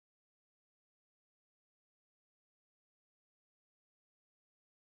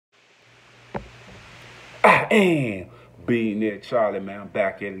And Billionaire Charlie, man, I'm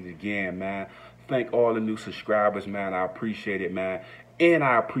back at it again, man. Thank all the new subscribers, man. I appreciate it, man. And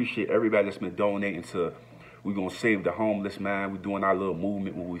I appreciate everybody that's been donating to We're going to Save the Homeless, man. We're doing our little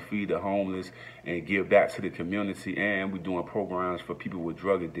movement where we feed the homeless and give back to the community. And we're doing programs for people with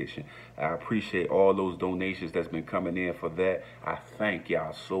drug addiction. I appreciate all those donations that's been coming in for that. I thank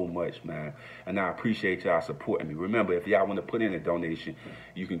y'all so much, man. And I appreciate y'all supporting me. Remember, if y'all want to put in a donation,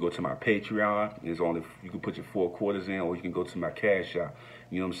 you can go to my Patreon. You can put your 4 quarters in, or you can go to my Cash App.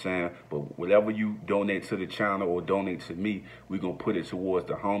 You know what I'm saying? But whatever you donate to the channel or donate to me, we're going to put it towards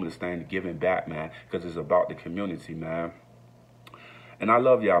the homeless thing, giving back, man, because it's about the community, man. And I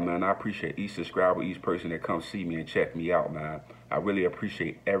love y'all, man. I appreciate each subscriber, each person that comes see me and check me out, man. I really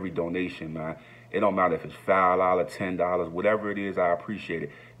appreciate every donation, man. It don't matter if it's $5, $10, whatever it is, I appreciate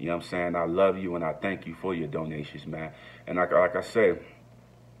it. You know what I'm saying? I love you and I thank you for your donations, man. And like I said,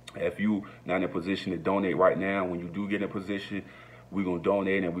 if you not in a position to donate right now, when you do get in a position, we're going to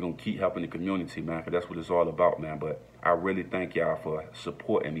donate and we're going to keep helping the community, man, because that's what it's all about, man. But I really thank y'all for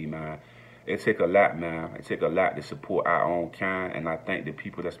supporting me, man. It take a lot, man. It take a lot to support our own kind, and I thank the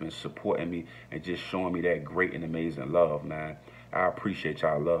people that's been supporting me and just showing me that great and amazing love, man. I appreciate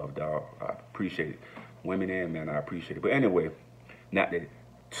y'all love, dog. I appreciate it. Women and men, I appreciate it. But anyway, not to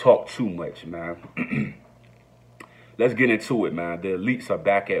talk too much, man. Let's get into it, man. The elites are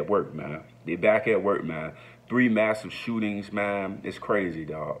back at work, man. They're back at work, man. 3 massive shootings, man. It's crazy,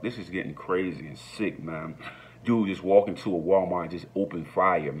 dog. This is getting crazy and sick, man. Dude just walked into a Walmart and just opened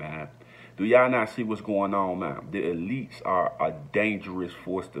fire, man. Do y'all not see what's going on, man? The elites are a dangerous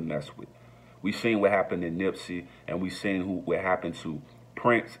force to mess with. We seen what happened in Nipsey, and we seen what happened to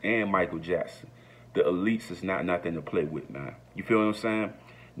Prince and Michael Jackson. The elites is not nothing to play with, man. You feel what I'm saying?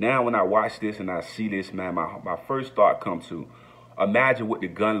 Now when I watch this and I see this, man, my first thought comes to, imagine what the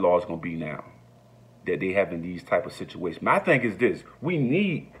gun law is going to be now that they have in these type of situations. My thing is this: we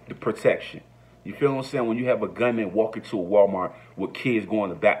need the protection. You feel what I'm saying? When you have a gunman walking to a Walmart with kids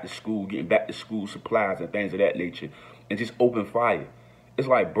going back to school, getting back to school supplies and things of that nature, and just open fire. It's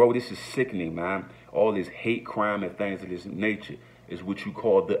like, bro, this is sickening, man. All this hate crime and things of this nature is what you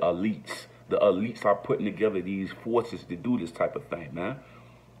call the elites. The elites are putting together these forces to do this type of thing, man.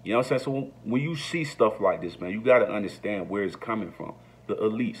 You know what I'm saying? So when you see stuff like this, man, you got to understand where it's coming from. The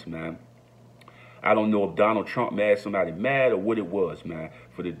elites, man. I don't know if Donald Trump made somebody mad or what it was, man,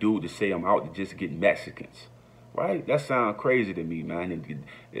 for the dude to say I'm out to just get Mexicans. Right? That sounds crazy to me, man.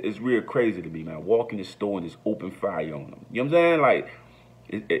 It's real crazy to me, man. Walk in the store and just open fire on them. You know what I'm saying?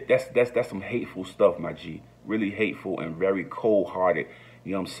 Like, that's some hateful stuff, my G. Really hateful and very cold-hearted.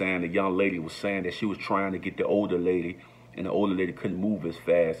 You know what I'm saying? The young lady was saying that she was trying to get the older lady, and the older lady couldn't move as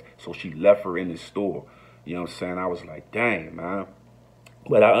fast, so she left her in the store. You know what I'm saying? I was like, dang, man.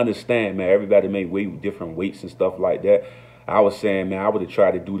 But I understand, man, everybody may weigh different weights and stuff like that. I was saying, man, I would have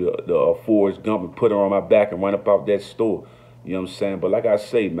tried to do the Forrest Gump and put her on my back and run up out that store. You know what I'm saying? But like I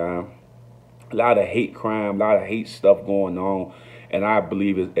say, man, a lot of hate crime, a lot of hate stuff going on. And I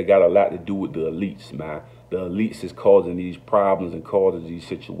believe it got a lot to do with the elites, man. The elites is causing these problems and causing these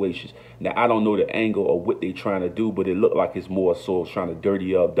situations. Now, I don't know the angle of what they're trying to do, but it looked like it's more so trying to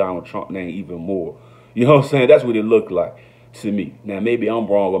dirty up Donald Trump's name even more. You know what I'm saying? That's what it looked like to me. Now, maybe I'm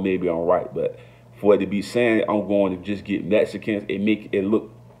wrong or maybe I'm right, but for it to be saying I'm going to just get Mexicans, it make it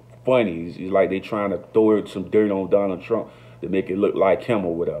look funny. It's like they trying to throw some dirt on Donald Trump to make it look like him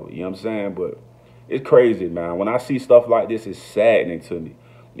or whatever. You know what I'm saying? But it's crazy, man. When I see stuff like this, it's saddening to me.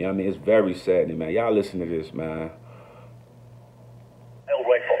 You know what I mean? It's very saddening, man. Y'all listen to this, man.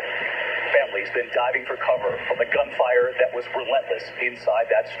 Rifle. Families then diving for cover from the gunfire that was relentless inside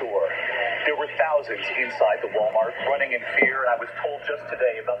that store. There were thousands inside the Walmart running in fear, and I was told just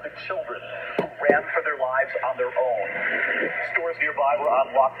today about the children who ran for their lives on their own. Stores nearby were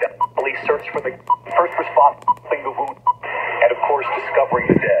on lockdown. Police searched for the first responders, the wounded, and of course discovering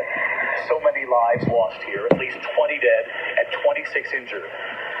the dead. So many lives lost here, at least 20 dead and 26 injured.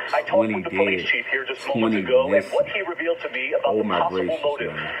 I talked with the police chief here just moments ago, and what he revealed to me about the possible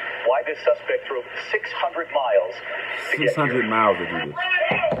motive, why this suspect drove 600 miles to get here. 600 miles to do this.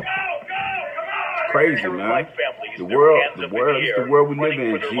 Crazy, man. The world is the world we live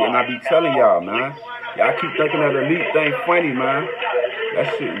in, G. And I be telling y'all, man. Y'all keep thinking that elite thing funny, man.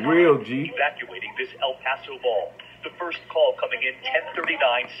 That shit real, G. Evacuating this El Paso mall. The first call coming in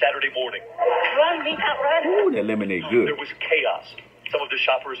 10:39 Saturday morning. Run, we can't run. Ooh, that lemonade good. There was chaos. Some of the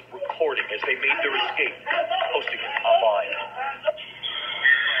shoppers recording as they made their escape, posting it online.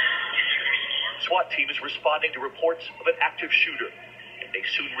 SWAT team is responding to reports of an active shooter. They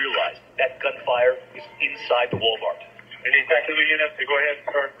soon realized that gunfire is inside the Walmart. We need tactical units to go ahead and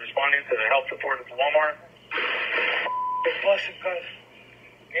start responding to the help support at the Walmart. They busted guns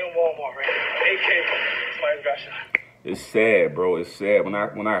in Walmart, right? AK, somebody got shot. It's sad, bro. It's sad when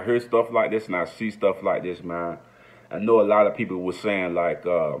I hear stuff like this and I see stuff like this, man. I know a lot of people were saying like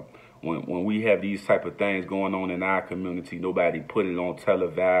when we have these type of things going on in our community, nobody put it on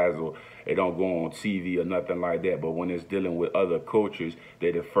televised or it don't go on TV or nothing like that. But when it's dealing with other cultures,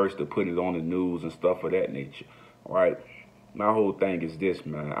 they're the first to put it on the news and stuff of that nature, right? My whole thing is this,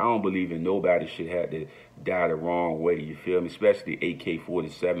 man. I don't believe in nobody should have to die the wrong way, you feel me? Especially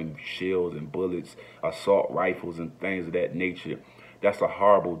AK-47 shells and bullets, assault rifles and things of that nature. That's a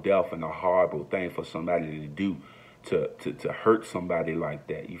horrible death and a horrible thing for somebody to do, to hurt somebody like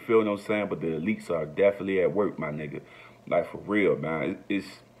that. You feel what I'm saying? But the elites are definitely at work, my nigga. Like, for real, man.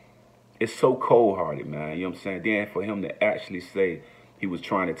 It's so cold-hearted, man. You know what I'm saying? Then for him to actually say he was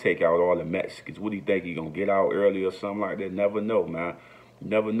trying to take out all the Mexicans. What do you think? He gonna get out early or something like that? Never know, man.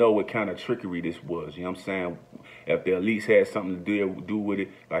 Never know what kind of trickery this was. You know what I'm saying? If the elites had something to do with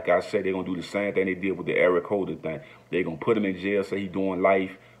it, like I said, they're gonna do the same thing they did with the Eric Holder thing. They're gonna put him in jail, say he's doing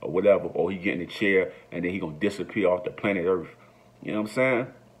life or whatever, or he get in a chair and then he gonna disappear off the planet Earth. You know what I'm saying?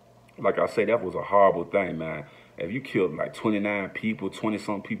 Like I said, that was a horrible thing, man. If you killed like 29 people,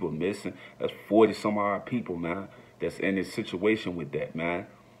 20-some people missing, that's 40-some odd people, man, that's in this situation with that, man.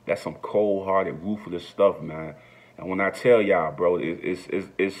 That's some cold-hearted, ruthless stuff, man. And when I tell y'all, bro,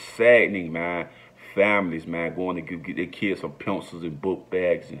 it's saddening, man. Families, man, going to get their kids some pencils and book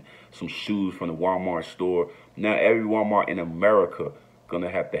bags and some shoes from the Walmart store. Now every Walmart in America gonna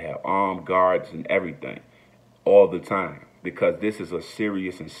have armed guards and everything all the time, because this is a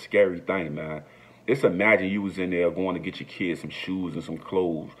serious and scary thing, man. Just imagine you was in there going to get your kids some shoes and some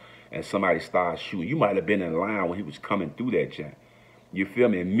clothes, and somebody started shooting. You might have been in line when he was coming through that jam. You feel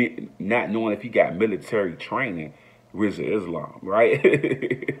me? Not knowing if he got military training, Rizza Islam,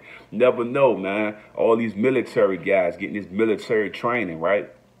 right? Never know, man. All these military guys getting this military training,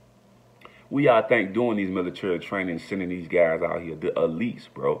 right? We all think doing these military training, sending these guys out here, the elites,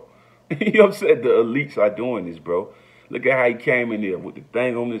 bro. You know what I'm saying? The elites are doing this, bro. Look at how he came in there with the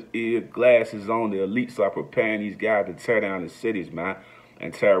thing on his ear, glasses on. The elites are preparing these guys to tear down the cities, man,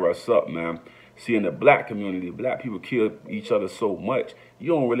 and tear us up, man. See, in the black community, black people kill each other so much, you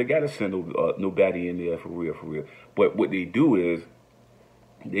don't really got to send nobody in there for real, for real. But what they do is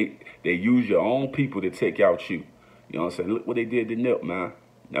they use your own people to take out you. You know what I'm saying? Look what they did to Nip, man.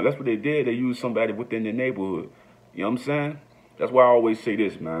 Now, that's what they did. They used somebody within the neighborhood. You know what I'm saying? That's why I always say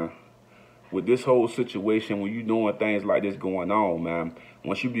this, man. With this whole situation, when you doing things like this going on, man,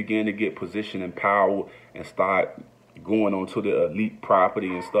 once you begin to get position and power and start going onto the elite property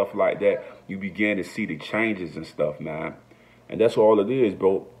and stuff like that, you begin to see the changes and stuff, man. And that's all it is,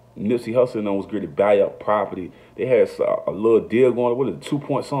 bro. Nipsey Hussle was good to buy up property. They had a little deal going on, what is it,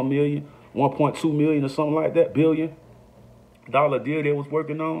 2-point-some million, 1.2 million or something like that, billion-dollar deal they was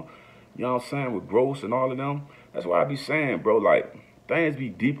working on. You know what I'm saying, with Gross and all of them. That's why I be saying, bro, like, things be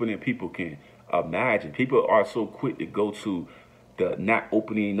deeper than people can imagine. People are so quick to go to the not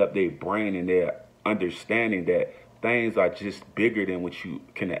opening up their brain and their understanding that things are just bigger than what you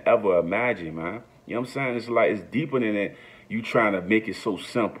can ever imagine, man. You know what I'm saying? It's like, it's deeper than that. You trying to make it so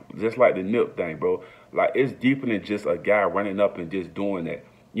simple. Just like the Nip thing, bro. Like, it's deeper than just a guy running up and just doing that.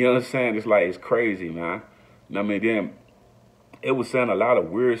 You know what I'm saying? It's like, it's crazy, man. I mean, then it was saying a lot of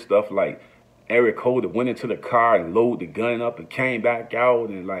weird stuff like Eric Holder went into the car and loaded the gun up and came back out,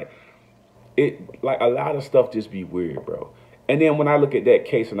 and like a lot of stuff just be weird, bro. And then when I look at that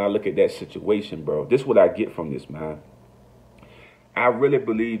case and I look at that situation, bro, this is what I get from this, man. I really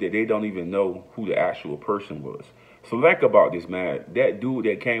believe that they don't even know who the actual person was. So think about this, man. That dude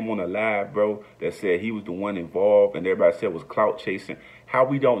that came on the live, bro, that said he was the one involved and everybody said was clout chasing. How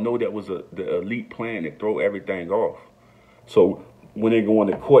we don't know that was the elite plan to throw everything off? So when they go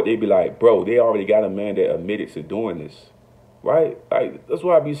into court, they be like, bro, they already got a man that admitted to doing this, right? Like, that's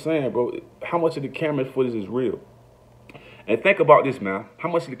what I be saying, bro. How much of the camera footage is real? And think about this, man. How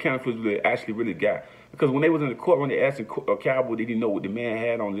much of the camera footage they actually really got? Because when they was in the court, when they asked Cowboy, they didn't know what the man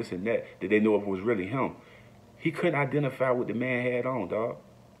had on, this and that. Did they know if it was really him? He couldn't identify what the man had on, dog.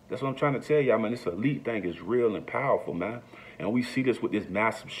 That's what I'm trying to tell y'all, man. This elite thing is real and powerful, man. And we see this with this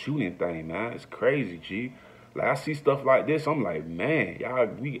massive shooting thing, man. It's crazy, G. Like, I see stuff like this, I'm like, man, y'all,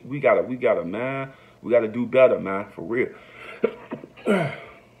 we gotta, man, we gotta do better, man, for real.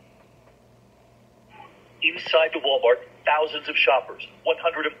 Inside the Walmart, thousands of shoppers,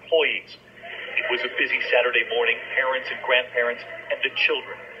 100 employees. It was a busy Saturday morning, parents and grandparents and the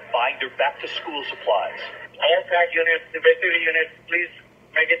children buying their back-to-school supplies. All pack units, the bakery unit, please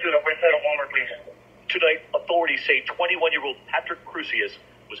make it to the west side of Walmart, please. Tonight, authorities say 21-year-old Patrick Crusius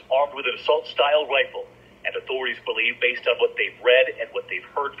was armed with an assault-style rifle and And authorities believe, based on what they've read and what they've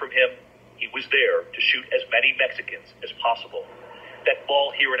heard from him, he was there to shoot as many Mexicans as possible. That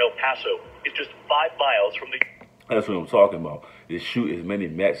mall here in El Paso is just 5 miles from the... That's what I'm talking about. Is shoot as many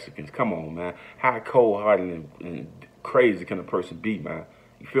Mexicans. Come on, man. How cold-hearted and crazy can a person be, man?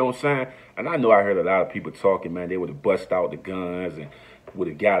 You feel what I'm saying? And I know I heard a lot of people talking, man. They would have bust out the guns and would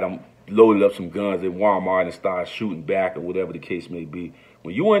have got them, loaded up some guns at Walmart and started shooting back or whatever the case may be.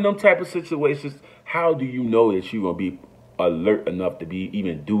 When you in them type of situations, how do you know that you're going to be alert enough to be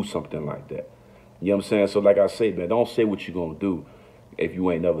even do something like that? You know what I'm saying? So like I say, man, don't say what you're going to do if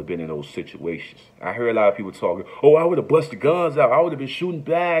you ain't never been in those situations. I heard a lot of people talking, oh, I would have busted guns out. I would have been shooting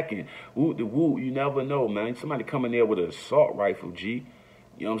back and woo the woo. You never know, man. Somebody coming there with an assault rifle, G.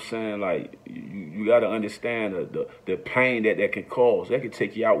 You know what I'm saying? Like, you got to understand the pain that can cause. That can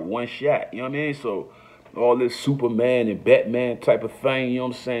take you out with one shot. You know what I mean? So all this Superman and Batman type of thing, you know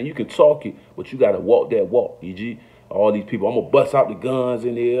what I'm saying? You can talk it, but you got to walk that walk, EG. All these people, I'm going to bust out the guns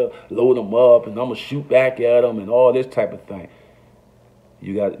in there, load them up, and I'm going to shoot back at them and all this type of thing.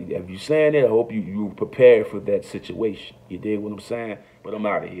 You got, if you're saying that, I hope you prepared for that situation. You dig what I'm saying? But I'm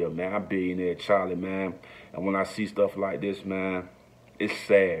out of here, man. I'm Billionaire Charlie, man. And when I see stuff like this, man, it's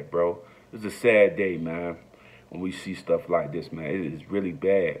sad, bro. It's a sad day, man, when we see stuff like this, man. It is really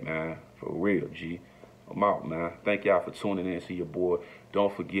bad, man. For real, G. I'm out, man. Thank y'all for tuning in to your boy.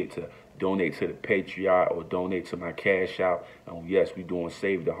 Don't forget to donate to the Patreon or donate to my Cash Out. And yes, we're doing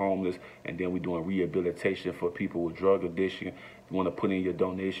Save the Homeless, and then we're doing rehabilitation for people with drug addiction. You want to put in your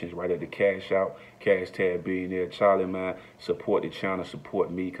donations right at the Cash Out. Hashtag Billionaire Charlie, man. Support the channel, support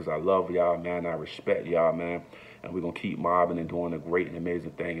me, because I love y'all, man. I respect y'all, man. And we're going to keep mobbing and doing a great and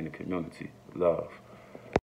amazing thing in the community. Love.